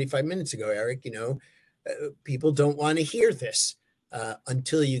were 45 minutes ago, Eric, people don't want to hear this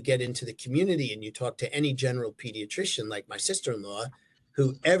until you get into the community and you talk to any general pediatrician like my sister-in-law,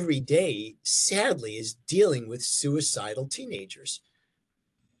 who every day, sadly, is dealing with suicidal teenagers.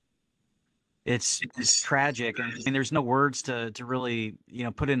 It's tragic, and there's no words to really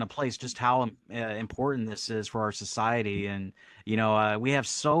put into place just how important this is for our society. And we have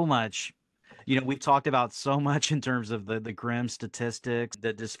so much. We've talked about so much in terms of the grim statistics,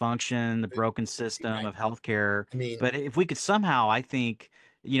 the dysfunction, the broken system of healthcare. I mean, but if we could somehow, I think,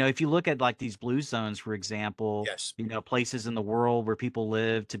 if you look at like these blue zones, for example, yes, places in the world where people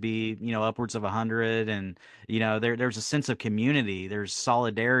live to be, upwards of 100, and there's a sense of community, there's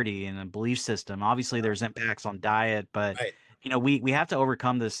solidarity and a belief system. Obviously, there's impacts on diet, but right. We have to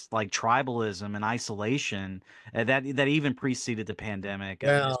overcome this like tribalism and isolation that even preceded the pandemic.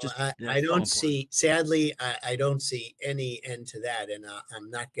 Well, It's just I so don't important. see, sadly, I don't see any end to that. And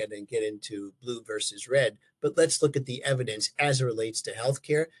I'm not going to get into blue versus red, but let's look at the evidence as it relates to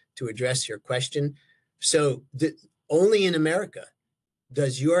healthcare to address your question. So only in America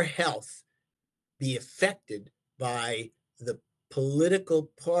does your health be affected by the political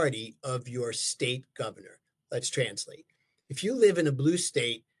party of your state governor. Let's translate. If you live in a blue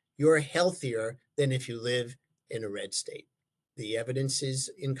state, you're healthier than if you live in a red state. The evidence is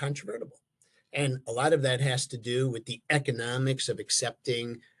incontrovertible. And a lot of that has to do with the economics of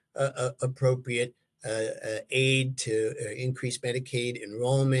accepting appropriate aid to increase Medicaid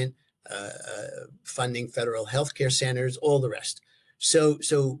enrollment, funding federal healthcare centers, all the rest. So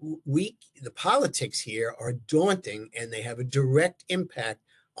the politics here are daunting, and they have a direct impact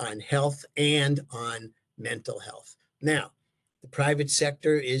on health and on mental health. Now, the private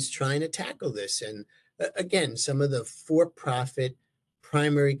sector is trying to tackle this. And again, some of the for-profit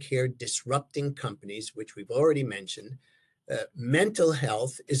primary care disrupting companies, which we've already mentioned, mental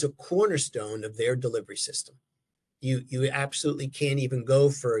health is a cornerstone of their delivery system. You absolutely can't even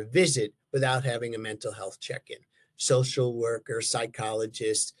go for a visit without having a mental health check-in. social worker,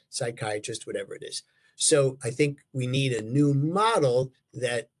 psychologist, psychiatrist, whatever it is. So I think we need a new model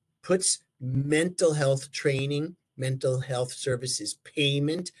that puts mental health training, mental health services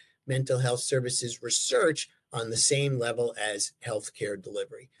payment, mental health services research on the same level as healthcare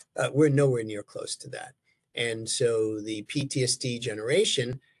delivery. We're nowhere near close to that. And so the PTSD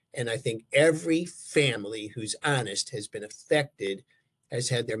generation, and I think every family who's honest has been affected, has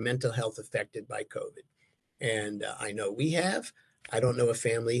had their mental health affected by COVID. And I know we have. I don't know a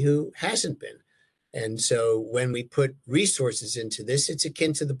family who hasn't been. And so when we put resources into this, it's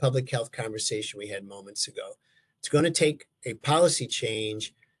akin to the public health conversation we had moments ago. It's going to take a policy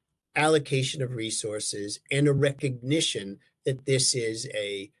change, allocation of resources, and a recognition that this is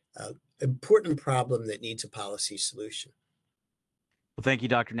a important problem that needs a policy solution. Well, thank you,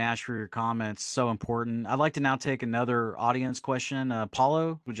 Dr. Nash, for your comments. So important. I'd like to now take another audience question.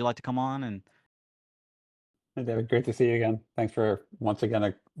 Paulo, would you like to come on? And Hey, David, great to see you again. Thanks for, once again,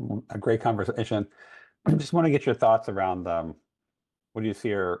 a great conversation. I just want to get your thoughts around what do you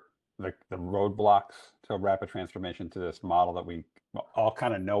see are the roadblocks to a rapid transformation to this model that we all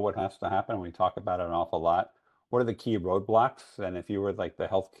kind of know what has to happen. We talk about it an awful lot. What are the key roadblocks? And if you were like the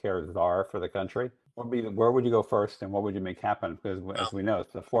healthcare czar for the country, where would you go first and what would you make happen? Because as we know,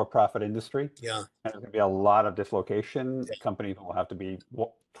 it's a for-profit industry. Yeah. And there's going to be a lot of dislocation. Yeah. Companies will have to be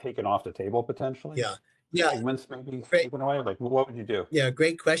taken off the table potentially. Yeah. Yeah. Segments maybe Great. taken away. Like, what would you do? Yeah,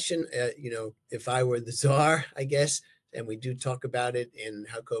 great question. If I were the czar, I guess, and we do talk about it and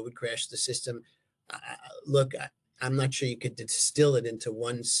how COVID crashed the system. Look, I'm not sure you could distill it into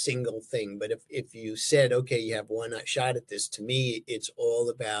one single thing, but if you said, okay, you have one shot at this, to me, it's all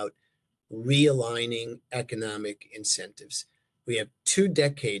about realigning economic incentives. We have 2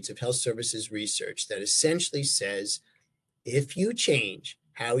 decades of health services research that essentially says, if you change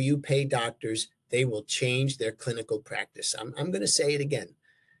how you pay doctors, they will change their clinical practice. I'm going to say it again.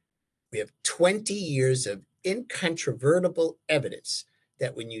 We have 20 years of incontrovertible evidence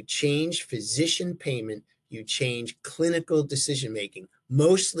that when you change physician payment, you change clinical decision-making,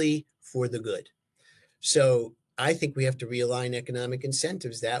 mostly for the good. So I think we have to realign economic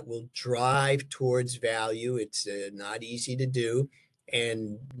incentives that will drive towards value. It's not easy to do.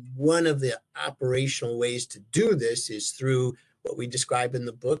 And one of the operational ways to do this is through what we describe in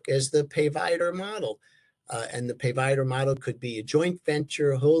the book as the payvider model. And the payvider model could be a joint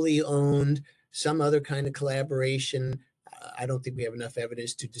venture, wholly owned, some other kind of collaboration. I don't think we have enough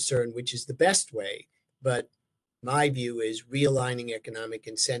evidence to discern which is the best way. But my view is realigning economic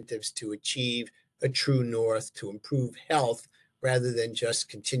incentives to achieve a true north, to improve health, rather than just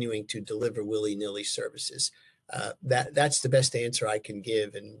continuing to deliver willy-nilly services. That's the best answer I can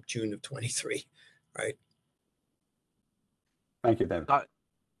give in June of 23, right? Thank you, David.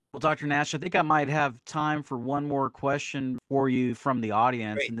 Well, Dr. Nash, I think I might have time for one more question for you from the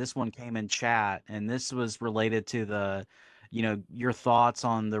audience. Great. And this one came in chat, and this was related to your thoughts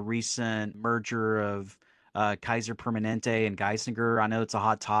on the recent merger of Kaiser Permanente and Geisinger. I know it's a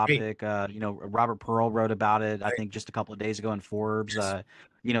hot topic. Robert Pearl wrote about it, I think, just a couple of days ago in Forbes. Yes.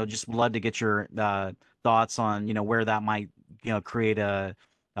 Just would love to get your thoughts on, where that might, create an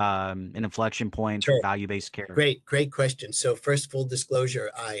inflection point for Sure. value-based care. Great question. So first, full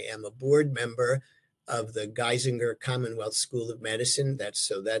disclosure, I am a board member of the Geisinger Commonwealth School of Medicine.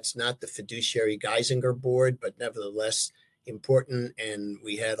 That's not the fiduciary Geisinger board, but nevertheless important. And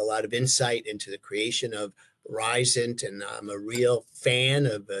we had a lot of insight into the creation of Risant, and I'm a real fan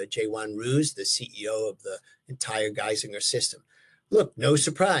of Jaewon Roos, the CEO of the entire Geisinger system. Look, no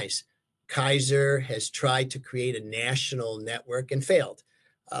surprise. Kaiser has tried to create a national network and failed.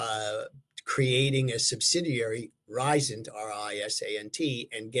 Creating a subsidiary, Risant, R-I-S-A-N-T,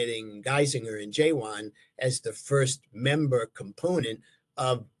 and getting Geisinger and Jaewon as the first member component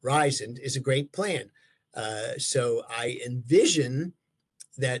of Risant is a great plan. So I envision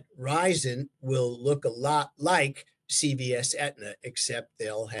that Risant will look a lot like CVS Aetna, except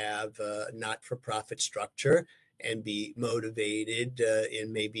they'll have a not-for-profit structure and be motivated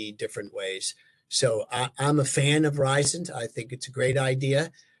in maybe different ways. So I'm a fan of Risant. I think it's a great idea.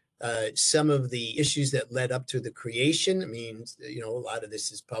 Some of the issues that led up to the creation, a lot of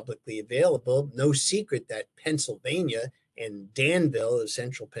this is publicly available. No secret that Pennsylvania and Danville,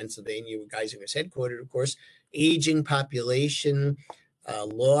 central Pennsylvania, where Geisinger is headquartered, of course, aging population,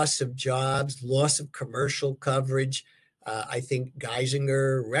 loss of jobs, loss of commercial coverage. I think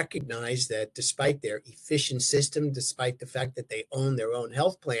Geisinger recognized that despite their efficient system, despite the fact that they own their own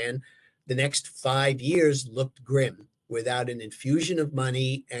health plan, the next 5 years looked grim without an infusion of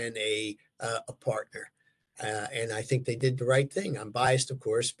money and a partner. And I think they did the right thing. I'm biased, of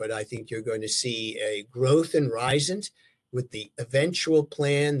course, but I think you're going to see a growth in Risant with the eventual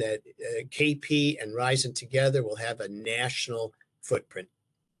plan that KP and Risant together will have a national footprint.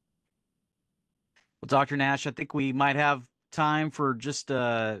 Well, Dr. Nash, I think we might have time for just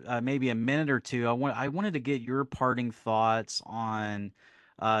maybe a minute or two. I wanted to get your parting thoughts on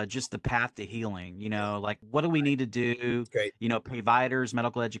just the path to healing. Like what do we need to do? Great. Providers,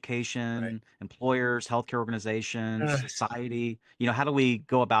 medical Right. education, employers, healthcare organizations, Uh, society. How do we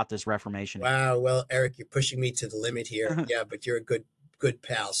go about this reformation? Wow. Well, Eric, you're pushing me to the limit here. Yeah, but you're a good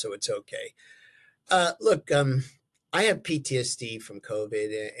pal, so it's okay. Look, I have PTSD from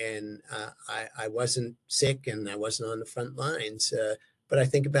COVID, and I wasn't sick and I wasn't on the front lines. But I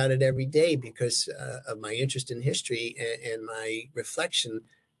think about it every day because of my interest in history and my reflection.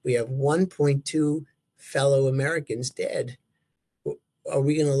 We have 1.2 fellow Americans dead. Are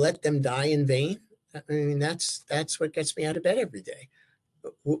we going to let them die in vain? I mean, that's what gets me out of bed every day.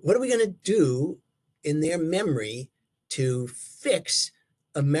 What are we going to do in their memory to fix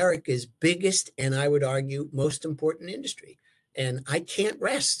America's biggest and I would argue most important industry? And I can't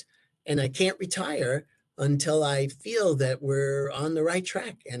rest and I can't retire until I feel that we're on the right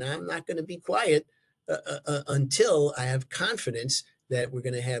track. And I'm not going to be quiet until I have confidence that we're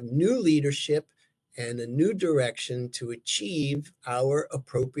going to have new leadership and a new direction to achieve our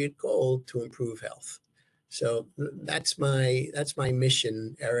appropriate goal to improve health. So that's my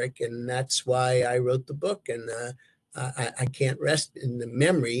mission, Eric, and that's why I wrote the book. And I can't rest in the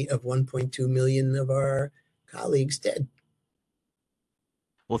memory of 1.2 million of our colleagues dead.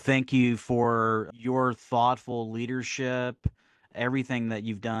 Well, thank you for your thoughtful leadership, everything that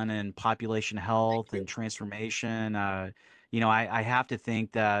you've done in population health and transformation. I have to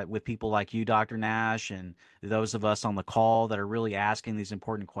think that with people like you, Dr. Nash, and those of us on the call that are really asking these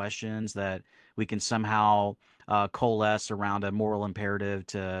important questions, that we can somehow coalesce around a moral imperative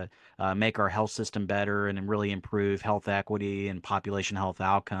to make our health system better and really improve health equity and population health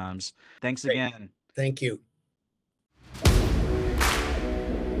outcomes. Thanks Great. again. Thank you.